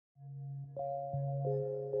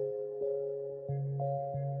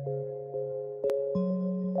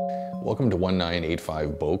Welcome to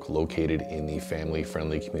 1985 Boake, located in the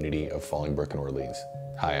family-friendly community of Fallingbrook in Orleans.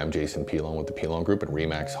 Hi, I'm Jason Pilon with the Pilon Group at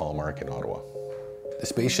Remax Hallmark in Ottawa. The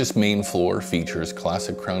spacious main floor features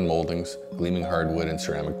classic crown moldings, gleaming hardwood and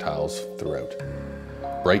ceramic tiles throughout.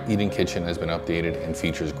 Bright eating kitchen has been updated and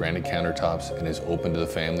features granite countertops and is open to the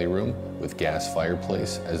family room with gas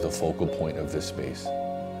fireplace as the focal point of this space.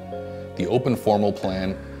 The open formal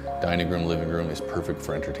plan dining room living room is perfect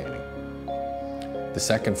for entertaining. The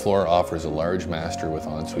second floor offers a large master with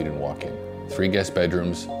ensuite and walk-in, 3 guest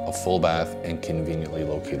bedrooms, a full bath, and conveniently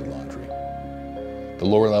located laundry. The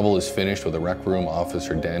lower level is finished with a rec room, office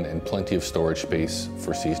or den, and plenty of storage space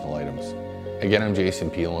for seasonal items. Again, I'm Jason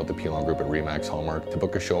Pilon with the Pilon Group at Remax Hallmark. To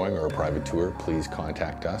book a showing or a private tour, please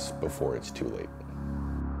contact us before it's too late.